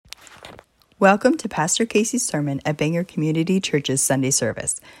Welcome to Pastor Casey's sermon at Bangor Community Church's Sunday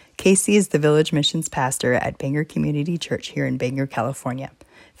service. Casey is the Village Missions pastor at Bangor Community Church here in Bangor, California.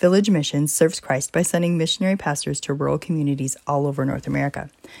 Village Missions serves Christ by sending missionary pastors to rural communities all over North America.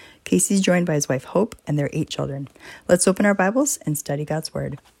 Casey's joined by his wife Hope and their 8 children. Let's open our Bibles and study God's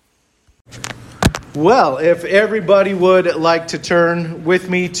Word. Well, if everybody would like to turn with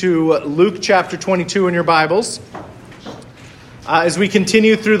me to Luke chapter 22 in your Bibles. As we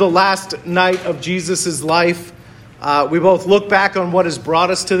continue through the last night of Jesus' life, we both look back on what has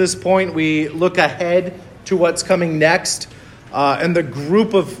brought us to this point. We look ahead to what's coming next. And the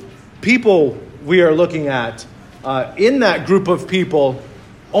group of people we are looking at, in that group of people,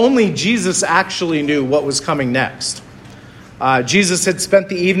 only Jesus actually knew what was coming next. Jesus had spent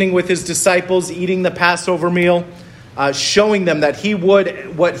the evening with his disciples eating the Passover meal, showing them that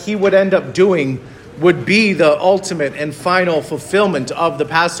what he would end up doing would be the ultimate and final fulfillment of the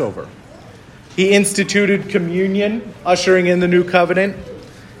Passover. He instituted communion, ushering in the new covenant.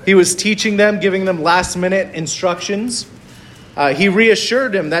 He was teaching them, giving them last-minute instructions. He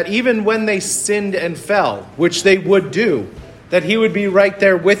reassured them that even when they sinned and fell, which they would do, that he would be right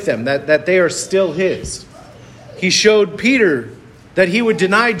there with them, that they are still his. He showed Peter that he would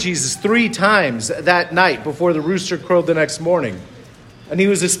deny Jesus 3 times that night before the rooster crowed the next morning. And he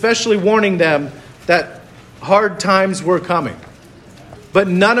was especially warning them that hard times were coming, but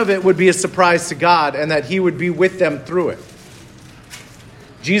none of it would be a surprise to God and that he would be with them through it.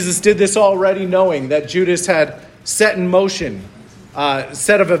 Jesus did this already knowing that Judas had set in motion a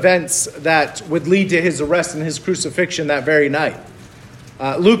set of events that would lead to his arrest and his crucifixion that very night.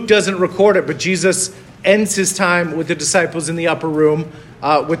 Luke doesn't record it, but Jesus ends his time with the disciples in the upper room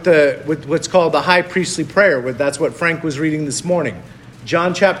with what's called the high priestly prayer. That's what Frank was reading this morning.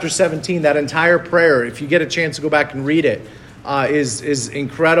 John chapter 17, that entire prayer, if you get a chance to go back and read it, is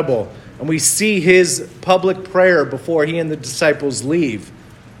incredible. And we see his public prayer before he and the disciples leave.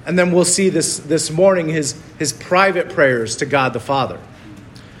 And then we'll see this morning his private prayers to God the Father.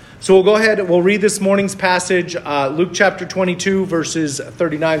 So we'll go ahead, we'll read this morning's passage, Luke chapter 22, verses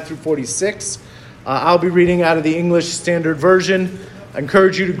 39 through 46. I'll be reading out of the English Standard Version. I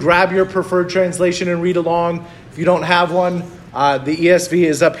encourage you to grab your preferred translation and read along. If you don't have one, the ESV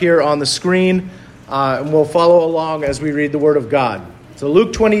is up here on the screen, and we'll follow along as we read the Word of God. So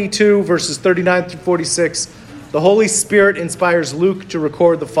Luke 22, verses 39 through 46, the Holy Spirit inspires Luke to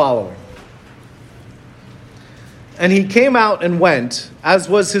record the following. And he came out and went, as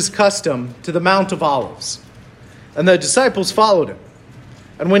was his custom, to the Mount of Olives. And the disciples followed him.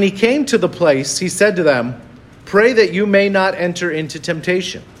 And when he came to the place, he said to them, "Pray that you may not enter into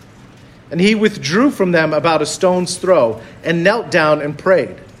temptation." And he withdrew from them about a stone's throw and knelt down and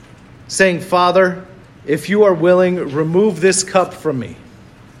prayed, saying, "Father, if you are willing, remove this cup from me.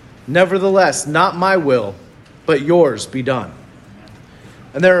 Nevertheless, not my will, but yours be done."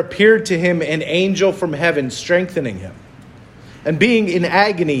 And there appeared to him an angel from heaven strengthening him. And being in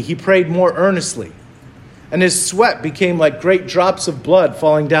agony, he prayed more earnestly. And his sweat became like great drops of blood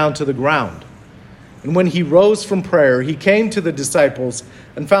falling down to the ground. And when he rose from prayer, he came to the disciples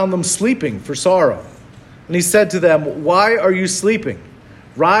and found them sleeping for sorrow. And he said to them, "Why are you sleeping?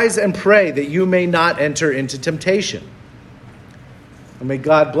 Rise and pray that you may not enter into temptation." And may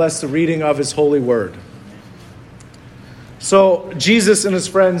God bless the reading of his holy word. So Jesus and his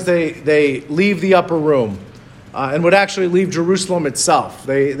friends, they leave the upper room and would actually leave Jerusalem itself.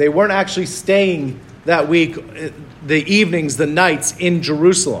 They weren't actually staying that week, the evenings, the nights in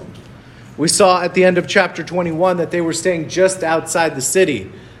Jerusalem. We saw at the end of chapter 21 that they were staying just outside the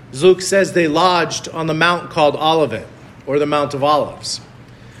city. Luke says they lodged on the mount called Olivet, or the Mount of Olives.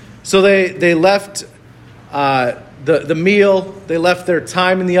 So they left the meal, they left their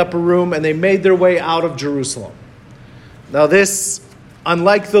time in the upper room, and they made their way out of Jerusalem. Now this,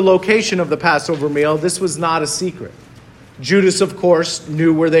 unlike the location of the Passover meal, this was not a secret. Judas, of course,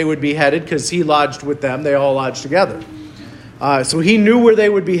 knew where they would be headed because he lodged with them. They all lodged together. So he knew where they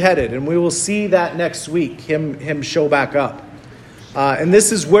would be headed, and we will see that next week, him show back up. And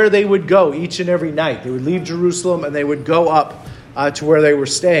this is where they would go each and every night. They would leave Jerusalem, and they would go up to where they were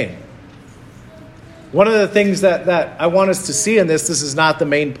staying. One of the things that I want us to see in this is not the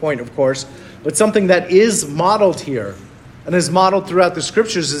main point, of course, but something that is modeled here and is modeled throughout the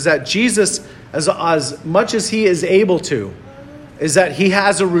Scriptures is that Jesus, as much as he is able to, is that he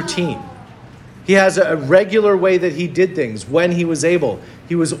has a routine. He has a regular way that he did things when he was able.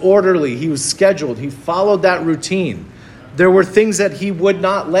 He was orderly. He was scheduled. He followed that routine. There were things that he would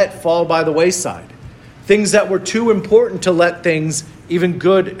not let fall by the wayside. Things that were too important to let things, even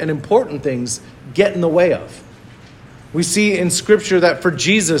good and important things, get in the way of. We see in Scripture that for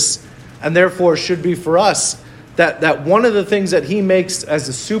Jesus, and therefore should be for us, that one of the things that he makes as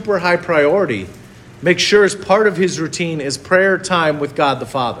a super high priority, makes sure as part of his routine, is prayer time with God the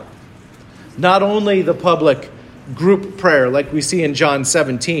Father. Not only the public group prayer like we see in John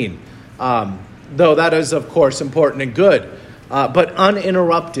 17, though that is, of course, important and good, but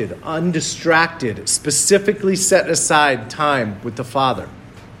uninterrupted, undistracted, specifically set aside time with the Father.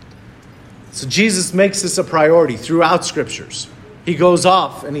 So Jesus makes this a priority throughout Scriptures. He goes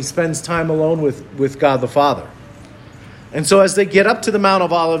off and he spends time alone with God the Father. And so as they get up to the Mount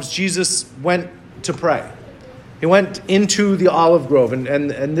of Olives, Jesus went to pray. He went into the olive grove,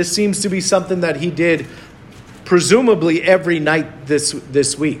 and this seems to be something that he did presumably every night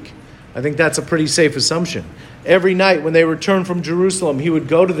this week. I think that's a pretty safe assumption. Every night when they returned from Jerusalem, he would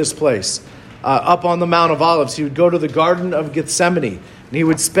go to this place up on the Mount of Olives. He would go to the Garden of Gethsemane, and he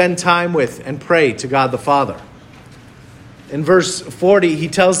would spend time with and pray to God the Father. In verse 40, he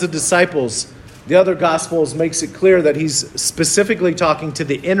tells the disciples, the other Gospels makes it clear that he's specifically talking to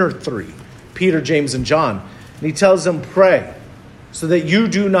the inner three, Peter, James, and John. And he tells them, pray so that you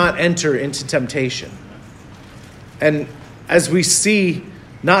do not enter into temptation. And as we see,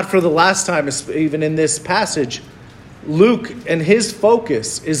 not for the last time, even in this passage, Luke and his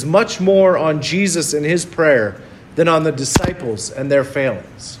focus is much more on Jesus and his prayer than on the disciples and their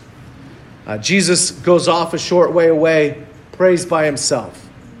failings. Jesus goes off a short way away, prays by himself.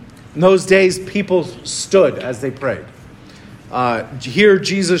 In those days, people stood as they prayed. Here,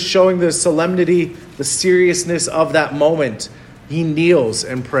 Jesus showing the solemnity, the seriousness of that moment, he kneels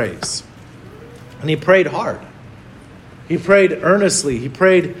and prays. And he prayed hard. He prayed earnestly. He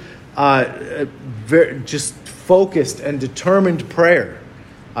prayed just focused and determined prayer.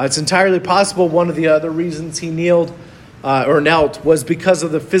 It's entirely possible one of the other reasons he knelt was because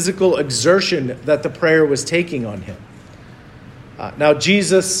of the physical exertion that the prayer was taking on him. Now,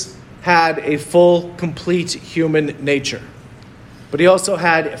 Jesus had a full, complete human nature, but he also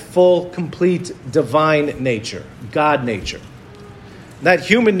had a full, complete divine nature, God nature. That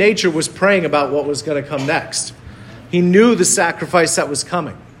human nature was praying about what was going to come next. He knew the sacrifice that was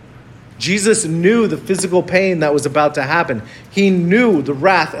coming. Jesus knew the physical pain that was about to happen. He knew the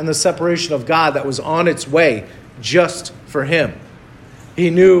wrath and the separation of God that was on its way just for him.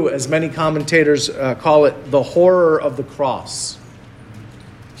 He knew, as many commentators call it, the horror of the cross.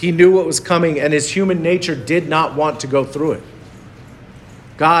 He knew what was coming, and his human nature did not want to go through it.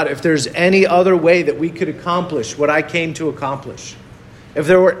 God, if there's any other way that we could accomplish what I came to accomplish, if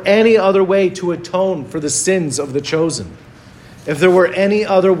there were any other way to atone for the sins of the chosen, if there were any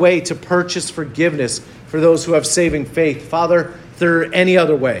other way to purchase forgiveness for those who have saving faith, Father, if there were any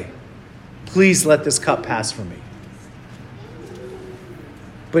other way, please let this cup pass from me.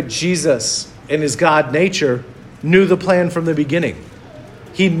 But Jesus, in his God nature, knew the plan from the beginning.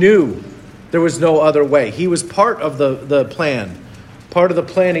 He knew there was no other way. He was part of the plan, part of the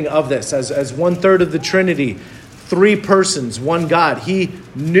planning of this. As 1/3 of the Trinity, 3 persons, one God, he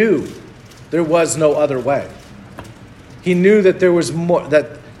knew there was no other way. He knew that there was more,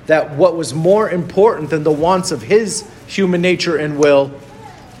 that what was more important than the wants of his human nature and will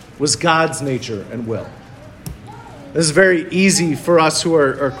was God's nature and will. This is very easy for us who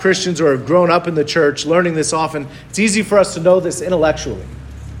are Christians or have grown up in the church, learning this often. It's easy for us to know this intellectually.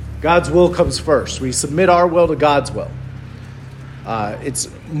 God's will comes first. We submit our will to God's will. It's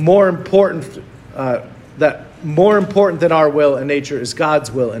more important more important than our will and nature is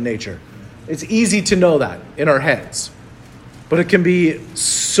God's will and nature. It's easy to know that in our heads, but it can be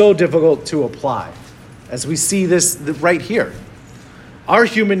so difficult to apply, as we see this right here. Our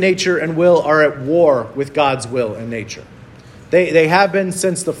human nature and will are at war with God's will and nature. They have been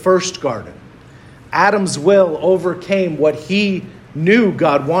since the first garden. Adam's will overcame what he knew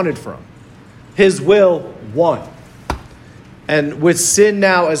God wanted from him. His will won. And with sin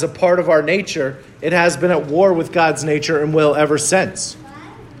now as a part of our nature, it has been at war with God's nature and will ever since.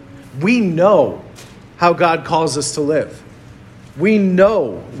 We know how God calls us to live. We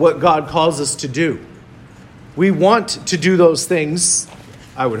know what God calls us to do. We want to do those things,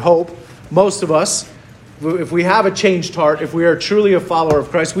 I would hope. Most of us, if we have a changed heart, if we are truly a follower of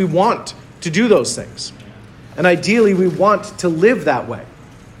Christ, we want to do those things. And ideally, we want to live that way.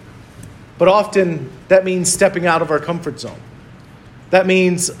 But often, that means stepping out of our comfort zone. That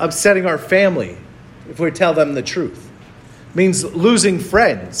means upsetting our family if we tell them the truth. It means losing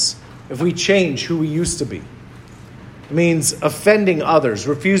friends if we change who we used to be. It means offending others,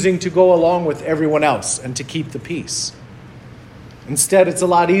 refusing to go along with everyone else and to keep the peace. Instead, it's a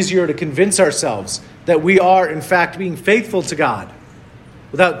lot easier to convince ourselves that we are, in fact, being faithful to God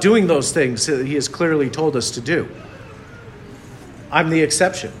without doing those things that he has clearly told us to do. I'm the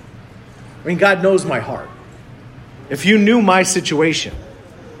exception. I mean, God knows my heart. If you knew my situation,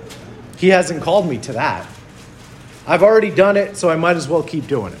 he hasn't called me to that. I've already done it, so I might as well keep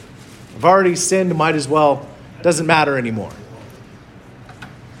doing it. I've already sinned, might as well. Doesn't matter anymore.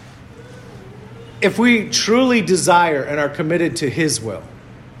 If we truly desire and are committed to his will,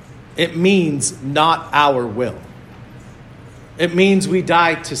 it means not our will. It means we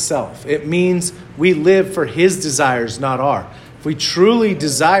die to self. It means we live for his desires, not ours. If we truly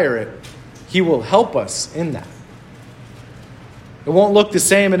desire it, he will help us in that. It won't look the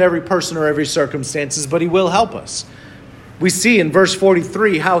same in every person or every circumstances, but he will help us. We see in verse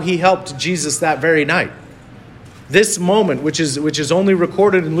 43 how he helped Jesus that very night. This moment, which is only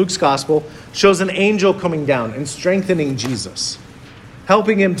recorded in Luke's gospel, shows an angel coming down and strengthening Jesus,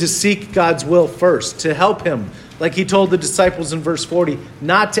 helping him to seek God's will first, to help him, like he told the disciples in verse 40,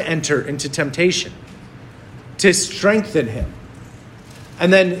 not to enter into temptation, to strengthen him.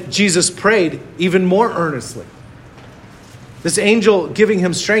 And then Jesus prayed even more earnestly. This angel giving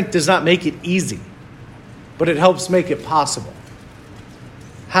him strength does not make it easy, but it helps make it possible.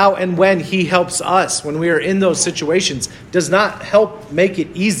 How and when he helps us when we are in those situations does not help make it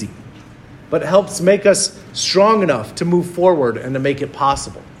easy, but helps make us strong enough to move forward and to make it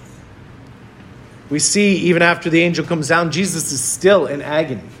possible. We see even after the angel comes down, Jesus is still in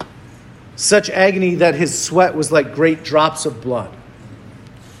agony. Such agony that his sweat was like great drops of blood.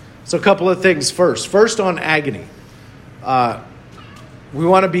 So a couple of things first. First on agony. We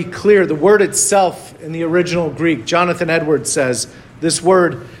want to be clear. The word itself in the original Greek, Jonathan Edwards says, this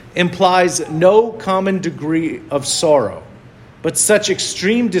word implies no common degree of sorrow, but such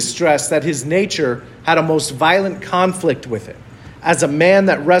extreme distress that his nature had a most violent conflict with it, as a man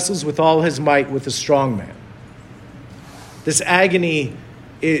that wrestles with all his might with a strong man. This agony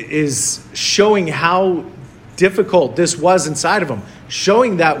is showing how difficult this was inside of him,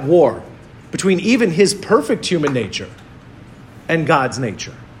 showing that war between even his perfect human nature and God's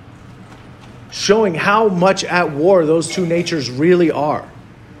nature, showing how much at war those two natures really are.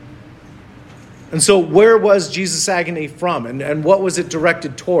 And so where was Jesus' agony from, and what was it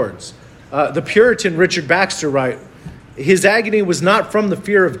directed towards? The Puritan Richard Baxter writes, his agony was not from the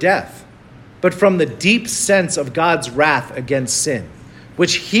fear of death, but from the deep sense of God's wrath against sin,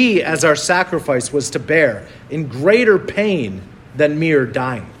 which he, as our sacrifice, was to bear in greater pain than mere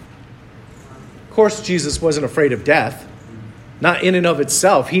dying. Of course, Jesus wasn't afraid of death, not in and of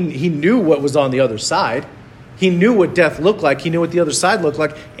itself. He knew what was on the other side. He knew what death looked like. He knew what the other side looked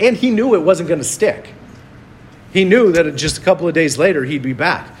like. And he knew it wasn't going to stick. He knew that just a couple of days later he'd be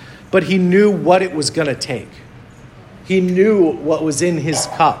back. But he knew what it was going to take. He knew what was in his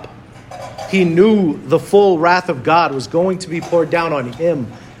cup. He knew the full wrath of God was going to be poured down on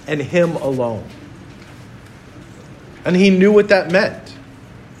him and him alone. And he knew what that meant.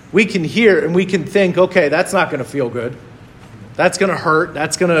 We can hear and we can think, okay, that's not going to feel good. That's going to hurt.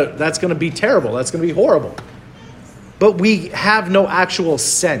 That's going to be terrible. That's going to be horrible. But we have no actual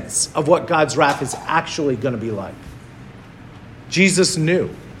sense of what God's wrath is actually going to be like. Jesus knew.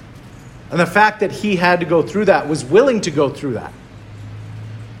 And the fact that he had to go through that, was willing to go through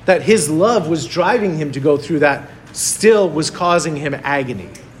that his love was driving him to go through that, still was causing him agony.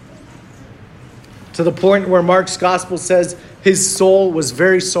 To the point where Mark's gospel says his soul was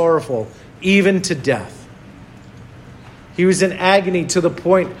very sorrowful, even to death. He was in agony to the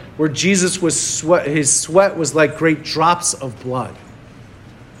point where Jesus was his sweat was like great drops of blood.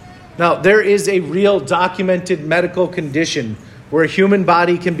 Now, there is a real documented medical condition where a human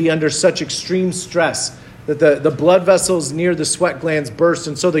body can be under such extreme stress that the blood vessels near the sweat glands burst,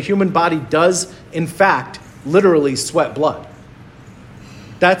 and so the human body does, in fact, literally sweat blood.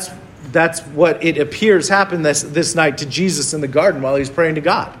 That's what it appears happened this night to Jesus in the garden while he was praying to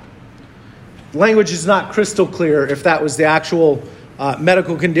God. Language is not crystal clear if that was the actual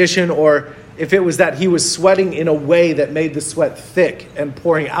medical condition or if it was that he was sweating in a way that made the sweat thick and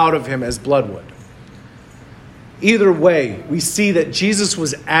pouring out of him as blood would. Either way, we see that Jesus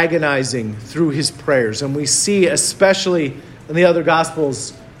was agonizing through his prayers. And we see, especially in the other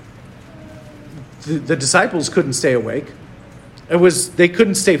Gospels, the disciples couldn't stay awake. They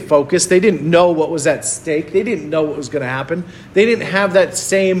couldn't stay focused. They didn't know what was at stake. They didn't know what was going to happen. They didn't have that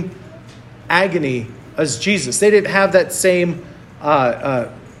same agony as Jesus. They didn't have that same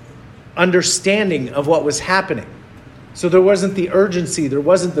understanding of what was happening. So there wasn't the urgency. There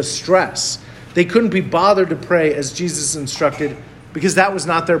wasn't the stress. They couldn't be bothered to pray as Jesus instructed because that was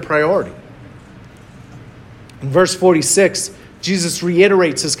not their priority. In verse 46, Jesus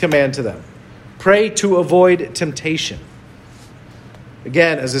reiterates his command to them. Pray to avoid temptation.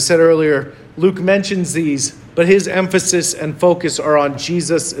 Again, as I said earlier, Luke mentions these But his emphasis and focus are on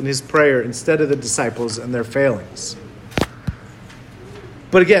Jesus and his prayer instead of the disciples and their failings.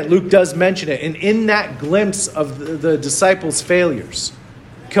 But again, Luke does mention it. And in that glimpse of the disciples' failures,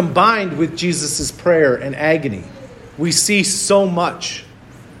 combined with Jesus' prayer and agony, we see so much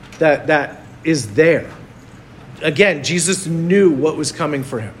that is there. Again, Jesus knew what was coming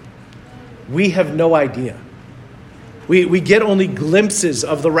for him. We have no idea. We get only glimpses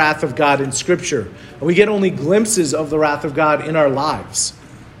of the wrath of God in Scripture. And we get only glimpses of the wrath of God in our lives.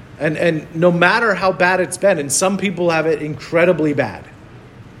 And no matter how bad it's been, and some people have it incredibly bad,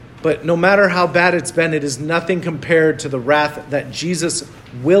 but no matter how bad it's been, it is nothing compared to the wrath that Jesus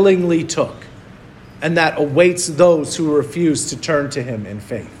willingly took and that awaits those who refuse to turn to him in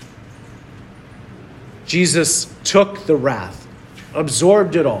faith. Jesus took the wrath,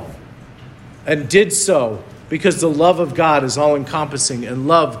 absorbed it all, and did so because the love of God is all-encompassing and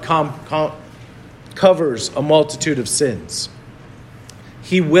love covers a multitude of sins.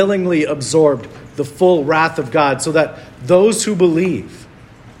 He willingly absorbed the full wrath of God so that those who believe,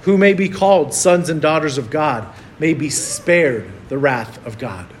 who may be called sons and daughters of God, may be spared the wrath of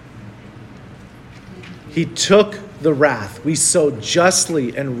God. He took the wrath we so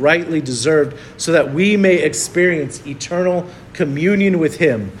justly and rightly deserved so that we may experience eternal communion with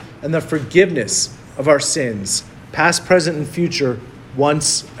him and the forgiveness of our sins, past, present, and future,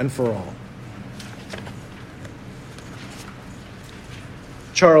 once and for all.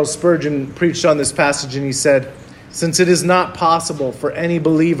 Charles Spurgeon preached on this passage and he said, "Since it is not possible for any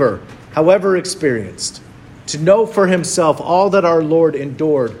believer, however experienced, to know for himself all that our Lord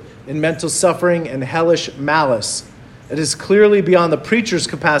endured in mental suffering and hellish malice, it is clearly beyond the preacher's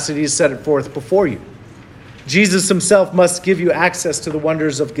capacity to set it forth before you. Jesus himself must give you access to the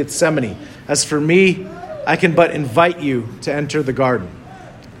wonders of Gethsemane. As for me, I can but invite you to enter the garden."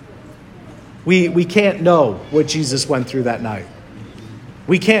 We can't know what Jesus went through that night.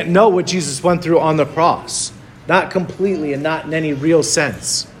 We can't know what Jesus went through on the cross. Not completely and not in any real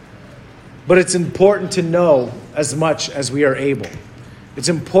sense. But it's important to know as much as we are able. It's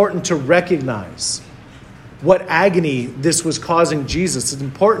important to recognize what agony this was causing Jesus. It's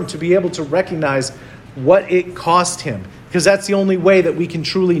important to be able to recognize what it cost him, because that's the only way that we can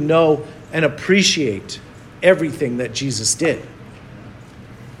truly know and appreciate everything that Jesus did.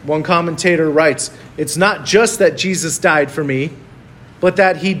 One commentator writes, "It's not just that Jesus died for me, but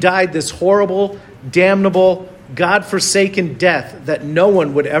that he died this horrible, damnable, God-forsaken death that no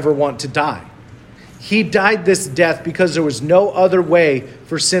one would ever want to die. He died this death because there was no other way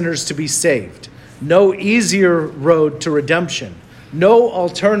for sinners to be saved, no easier road to redemption, no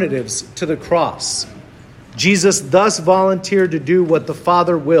alternatives to the cross. Jesus thus volunteered to do what the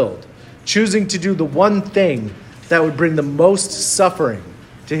Father willed, choosing to do the one thing that would bring the most suffering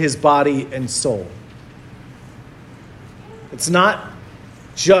to his body and soul." It's not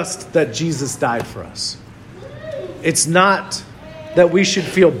just that Jesus died for us. It's not that we should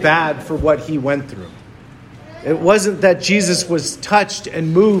feel bad for what he went through. It wasn't that Jesus was touched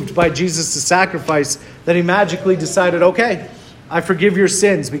and moved by Jesus' sacrifice that he magically decided, okay, I forgive your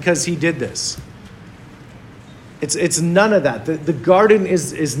sins because he did this. It's none of that. The garden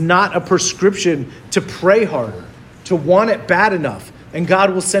is not a prescription to pray harder, to want it bad enough, and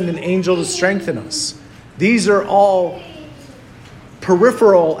God will send an angel to strengthen us. These are all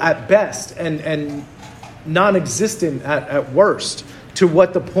peripheral at best and non-existent at worst to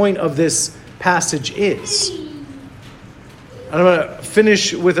what the point of this passage is. I'm going to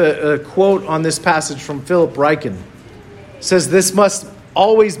finish with a quote on this passage from Philip Ryken. It says, "This must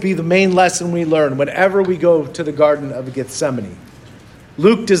always be the main lesson we learn whenever we go to the Garden of Gethsemane.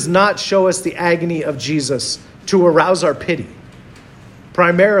 Luke does not show us the agony of Jesus to arouse our pity,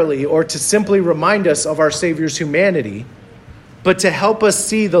 primarily, or to simply remind us of our Savior's humanity, but to help us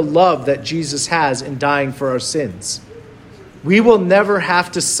see the love that Jesus has in dying for our sins. We will never have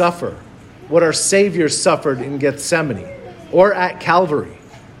to suffer what our Savior suffered in Gethsemane or at Calvary,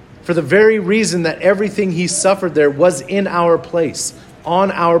 for the very reason that everything he suffered there was in our place,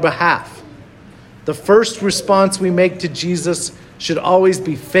 on our behalf. The first response we make to Jesus should always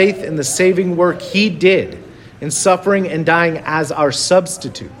be faith in the saving work he did in suffering and dying as our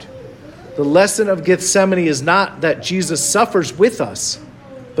substitute. The lesson of Gethsemane is not that Jesus suffers with us,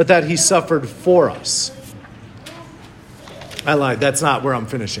 but that he suffered for us." I lied. That's not where I'm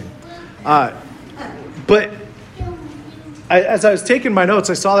finishing. But as I was taking my notes,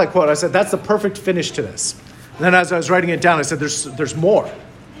 I saw that quote. I said, that's the perfect finish to this. And then as I was writing it down, I said, there's more.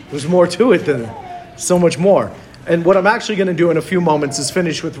 There's more to it than so much more. And what I'm actually going to do in a few moments is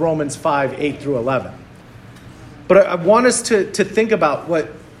finish with Romans 5, 8 through 11. But I want us to think about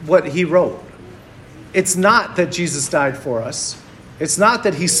what he wrote. it's not that Jesus died for us. It's not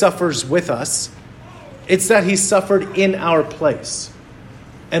that he suffers with us. It's that he suffered in our place.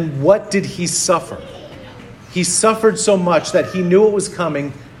 And what did he suffer? He suffered so much that he knew it was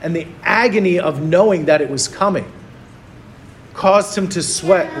coming, and the agony of knowing that it was coming caused him to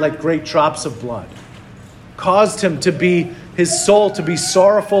sweat like great drops of blood, caused him to be, his soul to be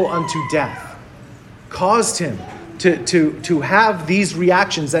sorrowful unto death, caused him to have these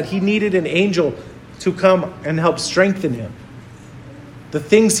reactions that he needed an angel to come and help strengthen him. The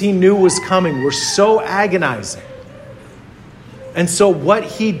things he knew was coming were so agonizing. And so what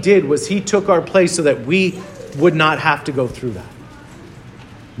he did was he took our place so that we would not have to go through that.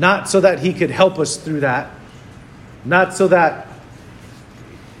 Not so that he could help us through that. Not so that,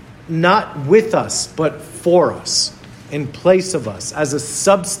 not with us, but for us, in place of us, as a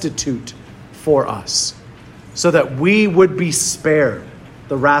substitute for us, so that we would be spared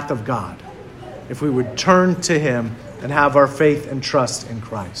the wrath of God if we would turn to him and have our faith and trust in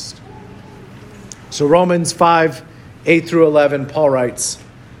Christ. So Romans 5:8-11, Paul writes,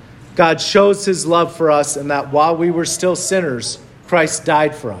 God shows his love for us in that while we were still sinners, Christ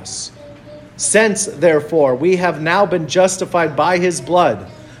died for us. Since, therefore, we have now been justified by his blood,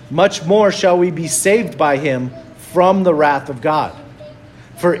 much more shall we be saved by him from the wrath of God.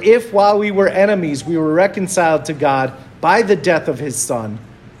 For if while we were enemies, we were reconciled to God by the death of his Son,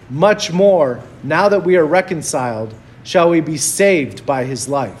 much more, now that we are reconciled, shall we be saved by his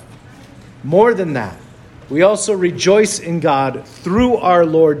life. More than that, we also rejoice in God through our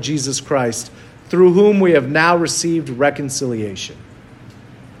Lord Jesus Christ, through whom we have now received reconciliation.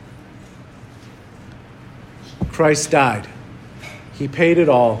 Christ died. He paid it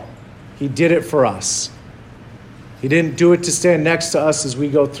all. He did it for us. He didn't do it to stand next to us as we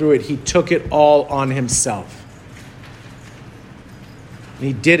go through it. He took it all on himself. And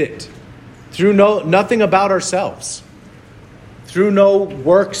he did it through nothing about ourselves, through no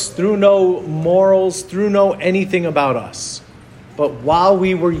works, through no morals, through no anything about us. But while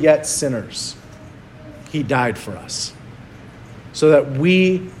we were yet sinners, he died for us, so that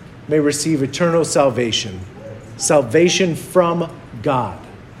we may receive eternal salvation, salvation from God,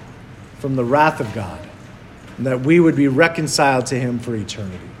 from the wrath of God, and that we would be reconciled to him for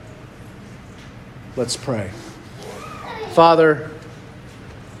eternity. Let's pray. Father,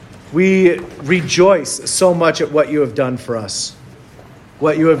 we rejoice so much at what you have done for us,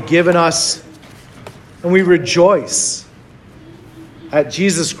 what you have given us, and we rejoice at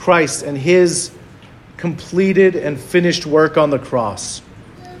Jesus Christ and his completed and finished work on the cross.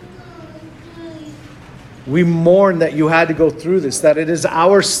 We mourn that you had to go through this, that it is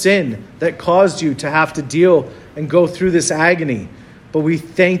our sin that caused you to have to deal and go through this agony. But we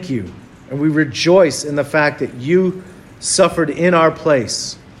thank you and we rejoice in the fact that you suffered in our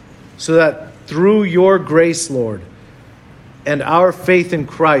place, so that through your grace, Lord, and our faith in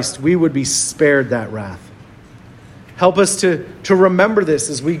Christ, we would be spared that wrath. Help us to remember this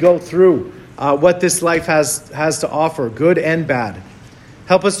as we go through what this life has to offer, good and bad.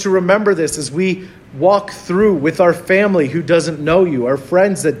 Help us to remember this as we walk through with our family who doesn't know you, our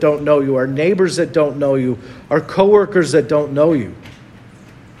friends that don't know you, our neighbors that don't know you, our coworkers that don't know you.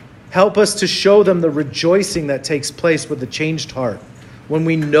 Help us to show them the rejoicing that takes place with a changed heart when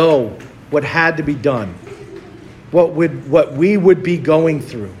we know what had to be done, what we would be going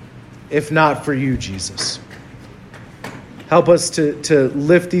through if not for you, Jesus. Help us to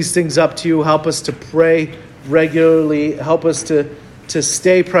lift these things up to you. Help us to pray regularly. Help us to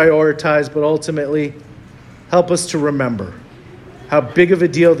stay prioritized, but ultimately help us to remember how big of a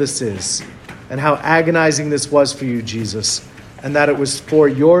deal this is and how agonizing this was for you, Jesus, and that it was for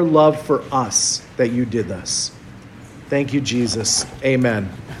your love for us that you did this. Thank you, Jesus. Amen.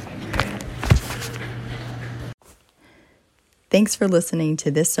 Thanks for listening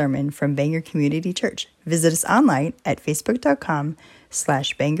to this sermon from Bangor Community Church. Visit us online at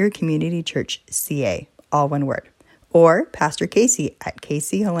facebook.com/Bangor Community Church CA, all one word. Or Pastor Casey at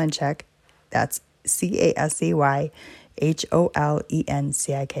Casey Holenchik, that's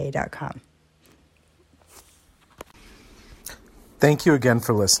CASEYHOLENCIK.com. Thank you again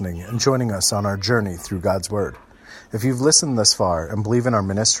for listening and joining us on our journey through God's Word. If you've listened this far and believe in our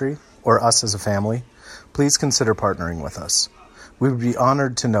ministry or us as a family, please consider partnering with us. We would be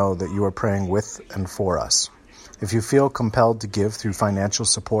honored to know that you are praying with and for us. If you feel compelled to give through financial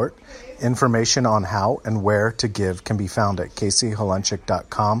support, information on how and where to give can be found at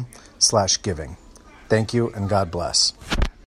caseyholenchik.com/giving. Thank you and God bless.